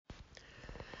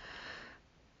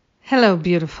Hello,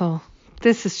 beautiful.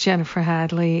 This is Jennifer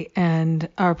Hadley, and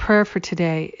our prayer for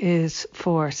today is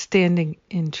for standing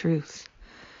in truth.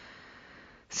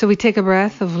 So we take a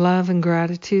breath of love and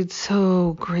gratitude,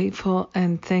 so grateful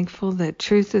and thankful that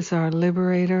truth is our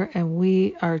liberator, and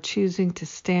we are choosing to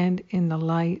stand in the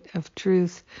light of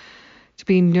truth, to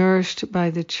be nourished by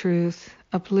the truth,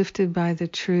 uplifted by the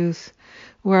truth.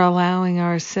 We're allowing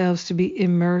ourselves to be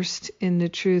immersed in the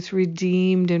truth,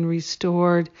 redeemed and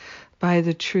restored by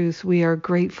the truth. We are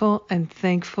grateful and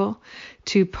thankful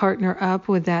to partner up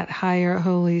with that higher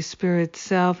Holy Spirit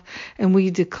self, and we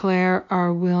declare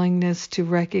our willingness to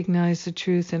recognize the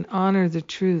truth and honor the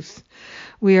truth.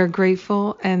 We are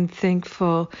grateful and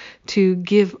thankful to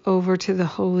give over to the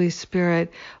Holy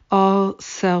Spirit all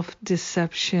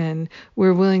self-deception.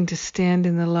 We're willing to stand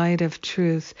in the light of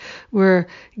truth. We're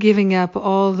giving up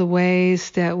all the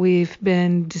ways that we've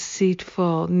been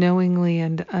deceitful, knowingly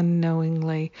and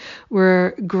unknowingly.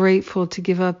 We're grateful to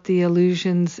give up the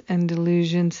illusions and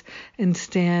delusions and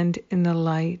stand in the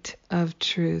light of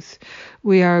truth.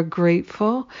 We are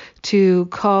grateful to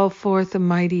call forth a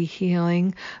mighty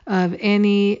healing of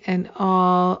any and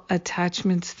all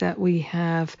attachments that we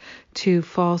have to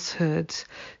falsehoods,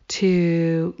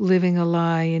 to living a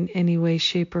lie in any way,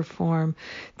 shape, or form,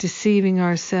 deceiving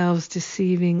ourselves,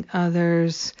 deceiving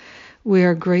others. We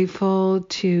are grateful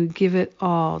to give it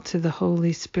all to the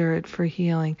Holy Spirit for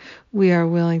healing. We are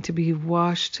willing to be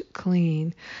washed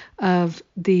clean of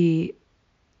the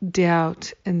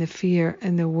doubt and the fear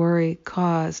and the worry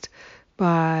caused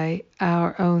by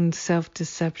our own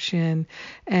self-deception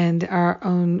and our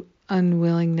own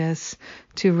unwillingness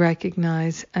to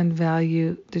recognize and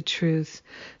value the truth.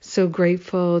 So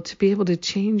grateful to be able to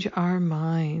change our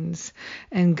minds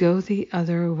and go the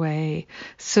other way.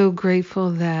 So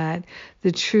grateful that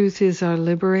the truth is our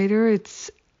liberator.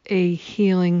 It's a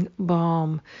healing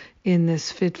balm in this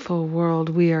fitful world.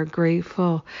 We are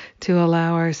grateful to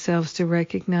allow ourselves to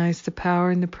recognize the power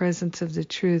and the presence of the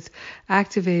truth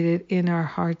activated in our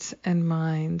hearts and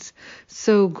minds.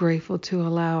 So grateful to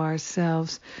allow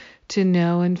ourselves to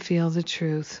know and feel the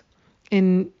truth.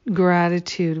 In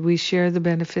gratitude, we share the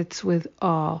benefits with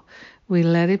all. We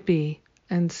let it be,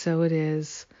 and so it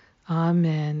is.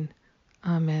 Amen.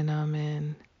 Amen.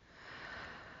 Amen.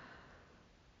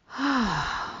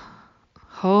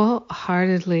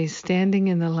 Wholeheartedly standing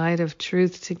in the light of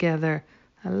truth together.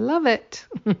 I love it.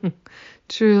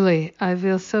 Truly, I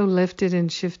feel so lifted and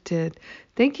shifted.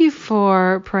 Thank you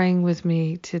for praying with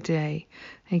me today.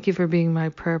 Thank you for being my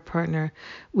prayer partner.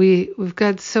 We've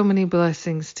got so many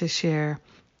blessings to share,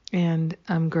 and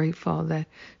I'm grateful that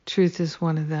truth is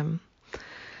one of them.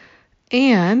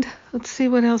 And let's see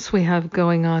what else we have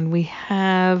going on. We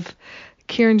have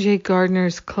Kieran J.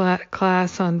 Gardner's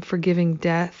class on forgiving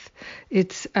death.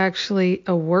 It's actually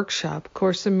a workshop,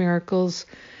 Course in Miracles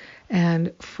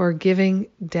and Forgiving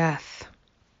Death.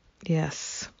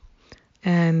 Yes.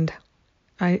 And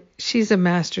she's a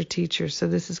master teacher, so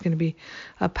this is going to be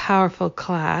a powerful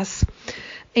class.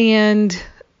 And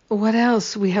what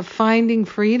else? We have Finding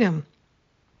Freedom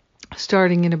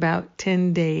starting in about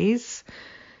 10 days.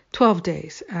 12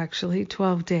 days, actually,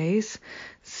 12 days.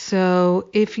 So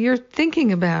if you're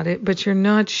thinking about it, but you're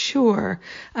not sure,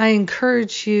 I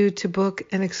encourage you to book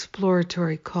an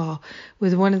exploratory call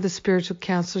with one of the spiritual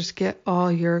counselors. Get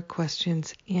all your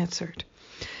questions answered.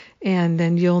 And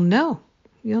then you'll know.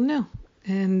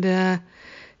 And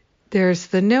there's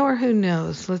the knower who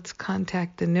knows. Let's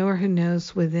contact the knower who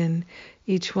knows within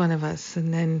each one of us.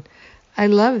 And then I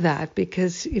love that,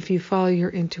 because if you follow your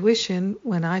intuition,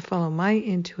 when I follow my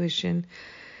intuition,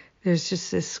 there's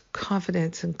just this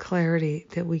confidence and clarity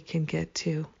that we can get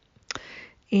to.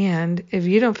 And if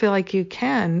you don't feel like you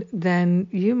can, then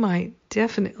you might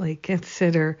definitely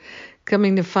consider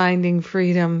coming to Finding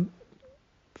Freedom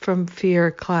from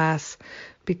Fear class,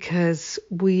 because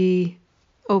we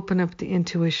open up the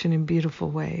intuition in beautiful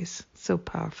ways. So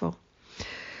powerful.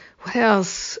 What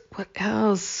else?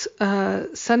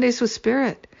 Sundays with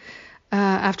Spirit.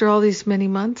 After all these many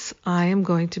months, I am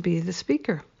going to be the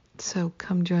speaker. So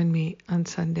come join me on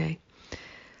Sunday.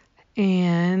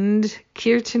 And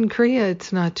Kirtan Kriya,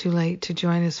 it's not too late to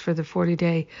join us for the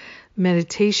 40-day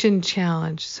meditation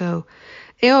challenge. So,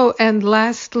 and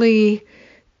lastly,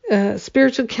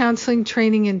 Spiritual Counseling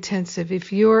Training Intensive.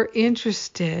 If you're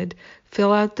interested,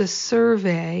 fill out the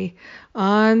survey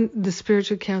on the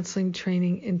Spiritual Counseling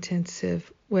Training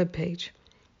Intensive webpage.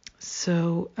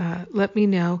 So let me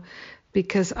know,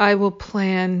 because I will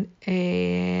plan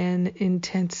an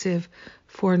intensive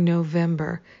for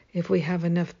November if we have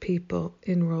enough people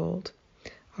enrolled.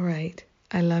 All right.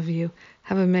 I love you.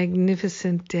 Have a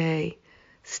magnificent day.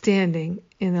 standing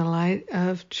in the light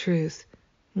of truth.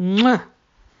 Mwah!